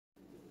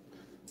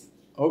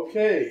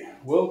Okay,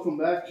 welcome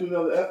back to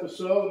another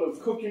episode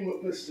of Cooking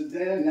with Mr.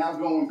 Dan, now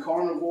going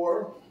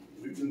carnivore.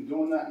 We've been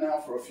doing that now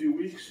for a few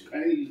weeks.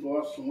 Penny's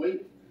lost some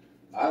weight.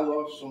 I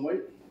lost some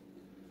weight.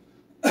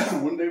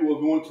 One day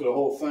we'll go into the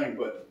whole thing,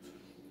 but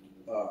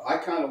I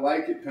kind of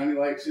like it. Penny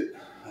likes it.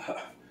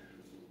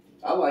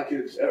 I like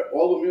it.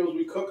 All the meals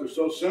we cook are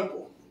so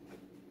simple.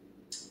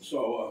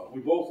 So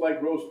we both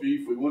like roast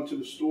beef. We went to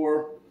the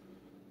store.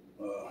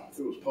 If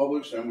it was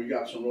Publix, and we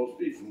got some roast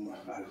beef.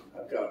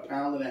 I've got 1.5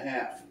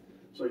 pounds.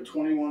 It's like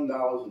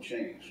 $21 and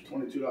change,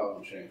 $22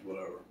 and change,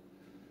 whatever.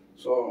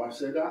 So I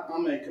said, I'll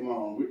make them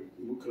on.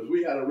 Because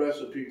we had a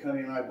recipe,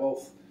 Penny and I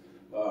both,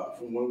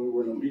 from when we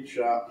were in the meat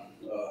shop,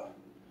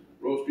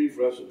 roast beef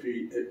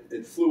recipe.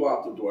 It flew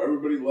out the door.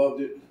 Everybody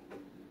loved it.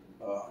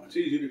 It's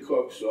easy to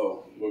cook,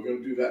 so we're going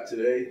to do that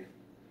today.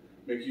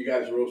 Make you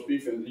guys roast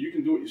beef, and you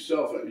can do it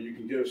yourself. You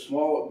can get a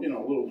small,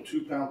 little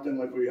 2-pound thing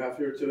like we have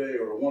here today,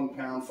 or a 1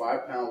 pound,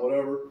 5 pound,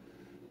 whatever.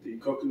 The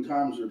cooking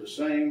times are the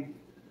same.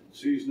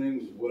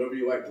 Seasonings, whatever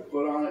you like to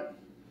put on it.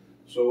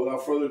 So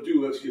without further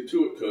ado, let's get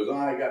to it, because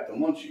I got the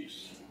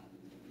munchies.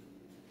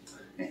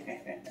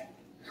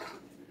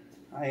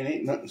 I ain't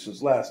ate nothing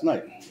since last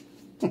night.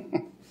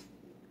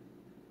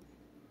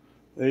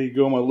 There you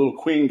go, my little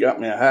queen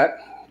got me a hat.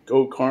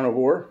 Go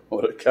Carnivore,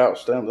 with a cow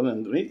standing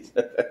underneath.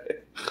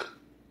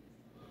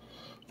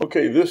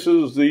 Okay, this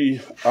is the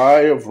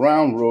eye of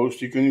round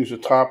roast. You can use a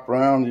top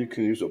round, you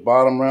can use a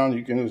bottom round,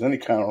 you can use any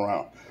kind of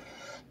round.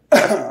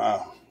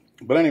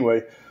 But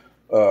anyway,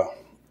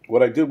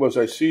 what I did was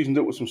I seasoned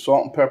it with some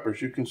salt and pepper,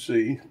 as you can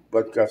see,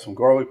 but got some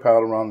garlic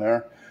powder on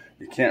there.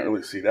 You can't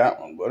really see that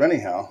one, but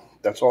anyhow,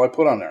 that's all I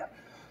put on there.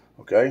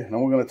 Okay,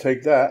 then we're going to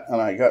take that, and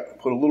I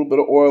put a little bit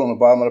of oil in the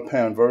bottom of the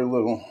pan, very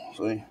little,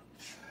 see?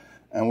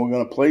 And we're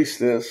going to place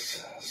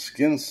this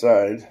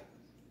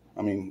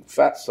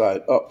fat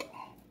side up.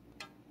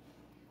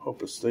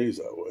 Hope it stays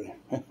that way.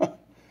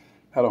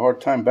 Had a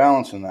hard time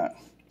balancing that.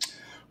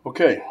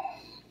 Okay,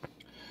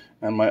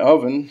 and my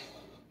oven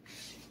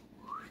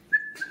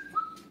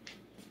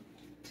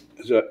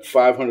is at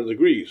 500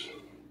 degrees.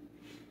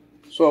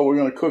 So we're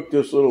going to cook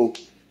this little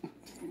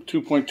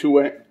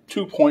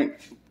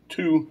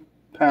 2.2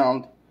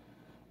 pound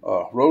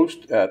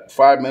roast at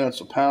 5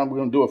 minutes a pound. We're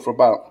going to do it for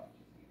about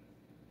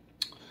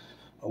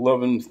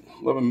 11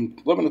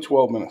 to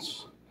 12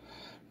 minutes.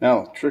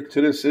 Now, the trick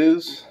to this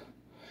is,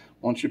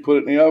 once you put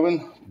it in the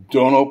oven,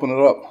 don't open it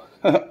up.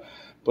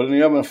 Put it in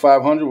the oven at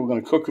 500. We're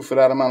going to cook it for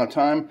that amount of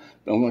time.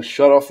 Then we're going to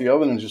shut off the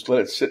oven and just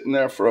let it sit in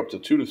there for up to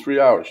 2 to 3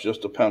 hours,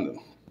 just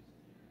depending.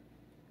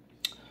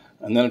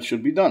 And then it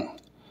should be done.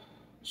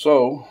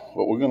 So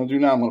what we're going to do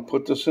now, I'm going to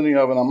put this in the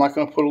oven. I'm not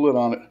going to put a lid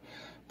on it.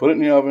 Put it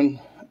in the oven,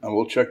 and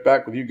we'll check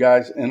back with you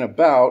guys in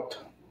about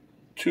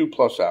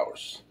 2+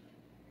 hours.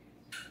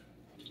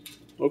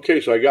 Okay,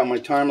 so I got my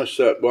timer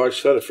set. Well, I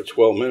set it for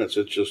 12 minutes.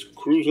 It's just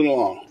cruising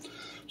along.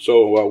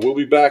 So we'll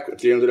be back at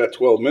the end of that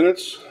 12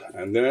 minutes,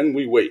 and then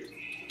we wait.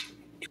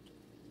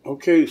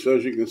 Okay, so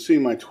as you can see,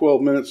 my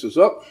 12 minutes is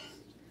up.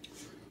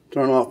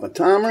 Turn off my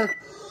timer,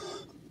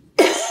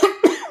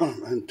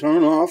 and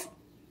turn off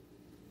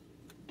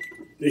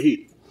the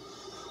heat.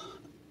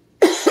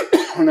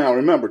 Now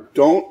remember,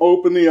 don't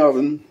open the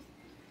oven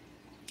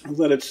and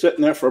let it sit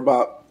in there for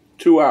about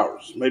 2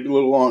 hours, maybe a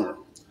little longer.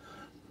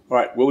 All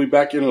right, we'll be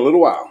back in a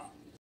little while.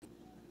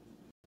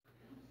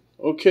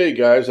 Okay,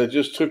 guys, I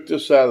just took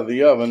this out of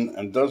the oven,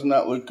 and doesn't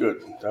that look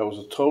good? That was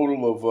a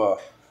total of,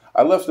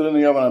 I left it in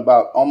the oven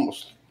about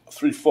almost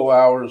 3 full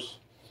hours,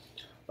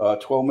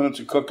 12 minutes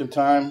of cooking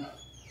time.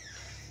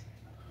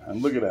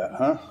 And look at that,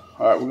 huh?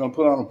 All right, we're going to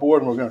put it on the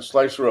board, and we're going to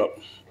slice her up.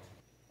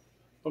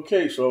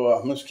 Okay,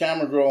 so Miss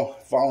Camera Girl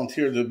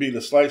volunteered to be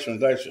the slicer and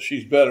dicer.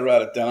 She's better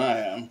at it than I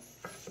am.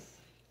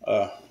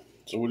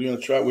 So we're going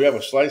to try. We have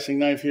a slicing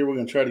knife here. We're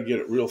going to try to get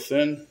it real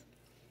thin.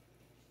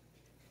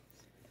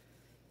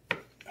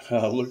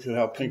 Look at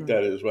how pink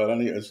that is. Well,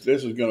 this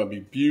is going to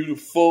be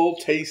beautiful,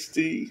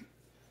 tasty.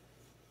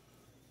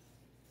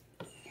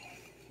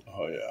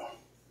 Oh yeah.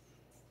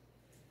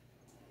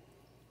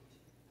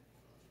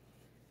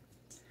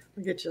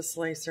 We'll get you a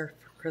slicer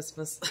for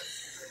Christmas.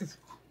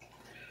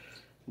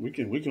 We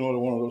can order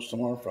one of those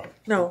tomorrow. Probably.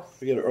 No.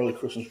 We get an early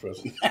Christmas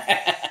present.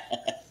 I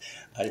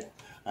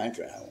don't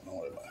know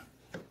what about it.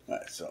 All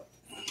right, so.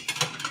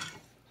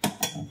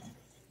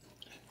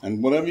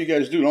 And whatever you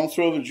guys do, don't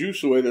throw the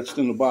juice away that's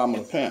in the bottom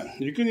of the pan.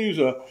 You can use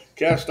a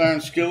cast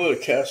iron skillet,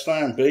 a cast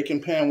iron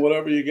baking pan,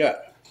 whatever you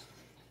got.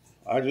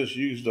 I just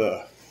used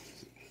a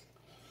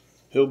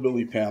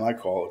hillbilly pan, I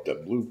call it,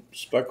 that blue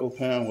speckle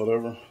pan,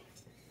 whatever.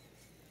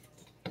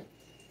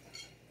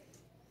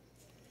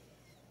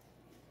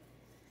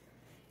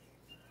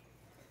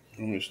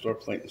 You want me to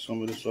start plating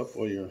some of this up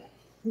while you're...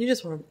 You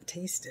just want to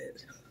taste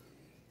it.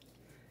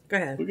 Go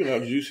ahead. Look at how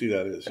juicy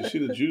that is. You see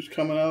the juice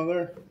coming out of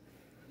there?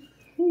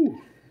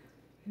 Whew.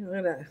 Look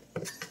at that.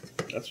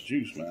 That's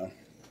juice, man.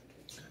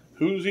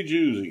 Whoosy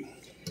juicy.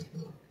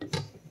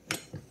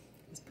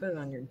 Let's put it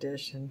on your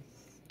dish. And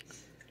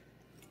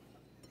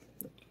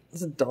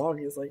this dog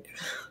is like...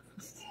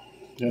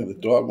 Yeah, the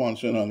dog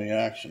wants in on the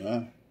action,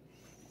 huh?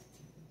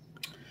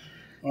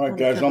 All right,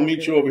 guys, I'll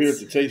meet you over here at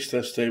the taste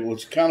test table.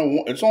 It's kind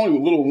of, it's only a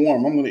little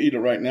warm. I'm going to eat it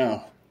right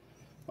now.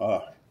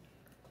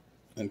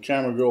 And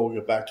camera girl will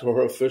get back to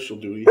her official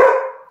duty.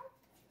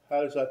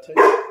 How does that taste?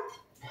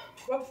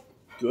 Well,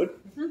 good?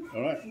 Mm-hmm.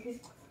 All right.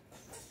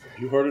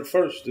 Mm-hmm. You heard it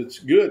first. It's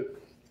good.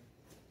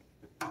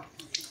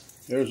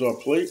 There's our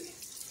plate.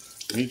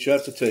 Meet you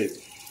at the table.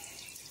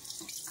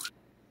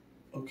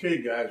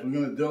 Okay, guys, we're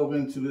going to delve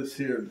into this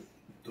here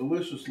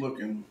delicious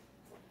looking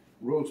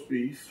roast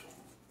beef.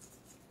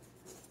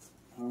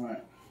 All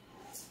right.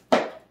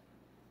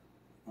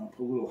 I'll put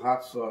a little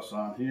hot sauce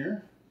on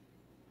here.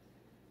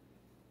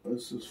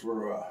 This is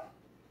for,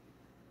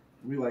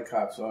 we like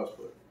hot sauce,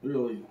 but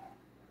really,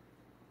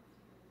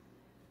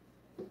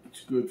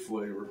 it's good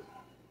flavor.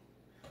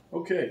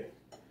 Okay,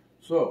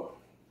 so,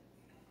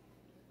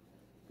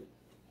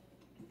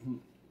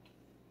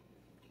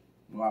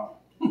 wow,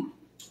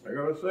 I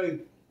gotta say,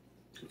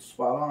 it's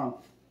spot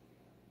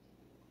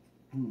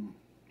on.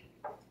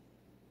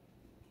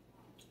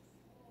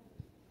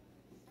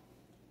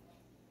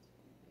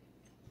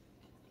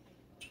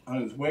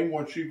 And it's way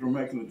more cheaper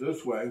making it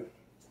this way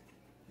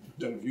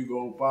than if you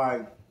go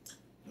buy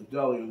a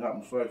deli and have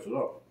them slice it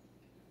up.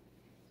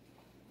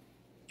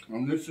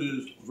 And this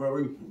is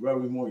very,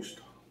 very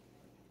moist.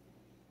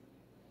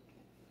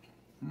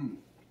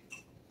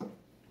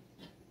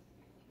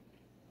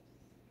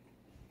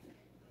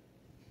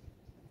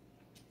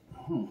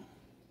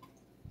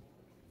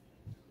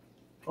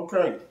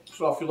 Okay,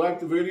 so if you like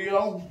the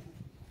video,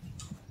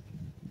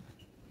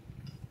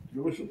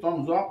 give us a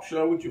thumbs up,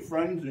 share with your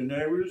friends and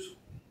neighbors.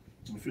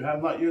 If you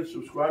have not yet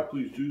subscribed,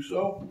 please do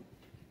so.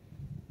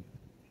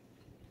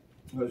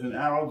 There's an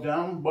arrow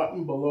down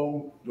button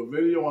below the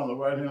video on the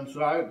right hand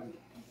side.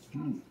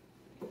 You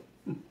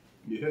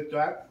hit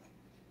that.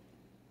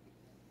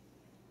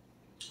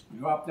 The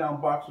drop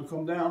down box will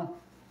come down.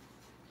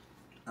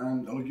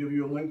 And I'll give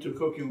you a link to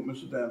Cooking with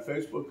Mr. Dan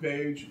Facebook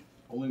page,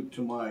 a link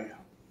to my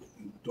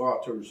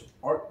daughter's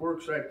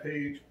artwork site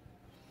page.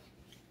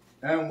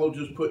 And we'll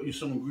just put you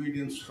some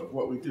ingredients of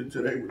what we did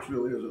today, which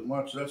really isn't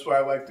much. That's why I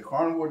like the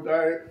carnivore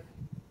diet.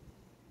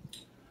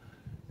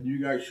 And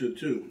you guys should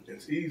too.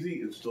 It's easy,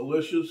 it's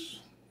delicious.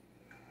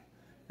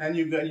 And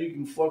you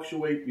can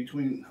fluctuate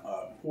between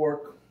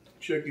pork,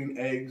 chicken,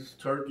 eggs,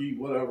 turkey,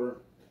 whatever.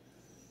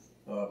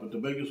 But the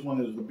biggest one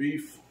is the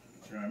beef.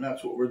 And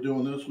that's what we're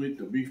doing this week,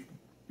 the beef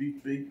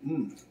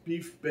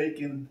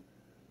bacon.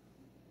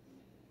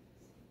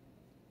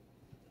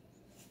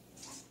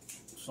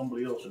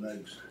 Somebody else in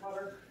eggs.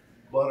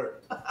 Butter.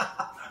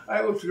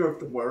 I always forget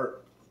the butter.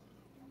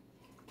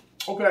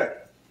 Okay.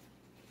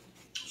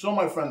 So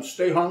my friends,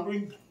 stay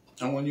hungry.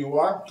 And when you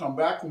are, come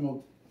back and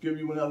we'll give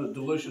you another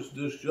delicious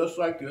dish just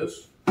like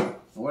this. And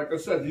like I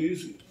said,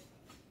 this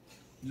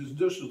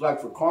dish is like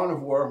for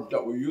carnivore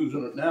that we're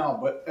using it now,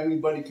 but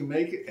anybody can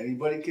make it,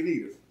 anybody can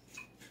eat it.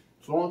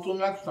 So until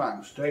next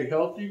time, stay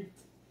healthy,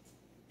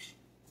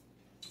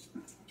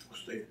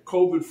 stay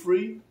COVID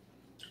free.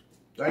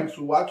 Thanks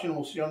for watching,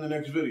 we'll see you on the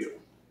next video.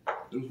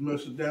 This is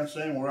Mr. Dan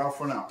saying we're out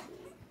for now.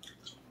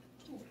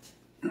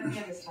 My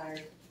hand is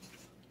tired.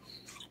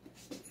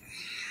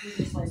 You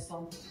just sliced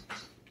some.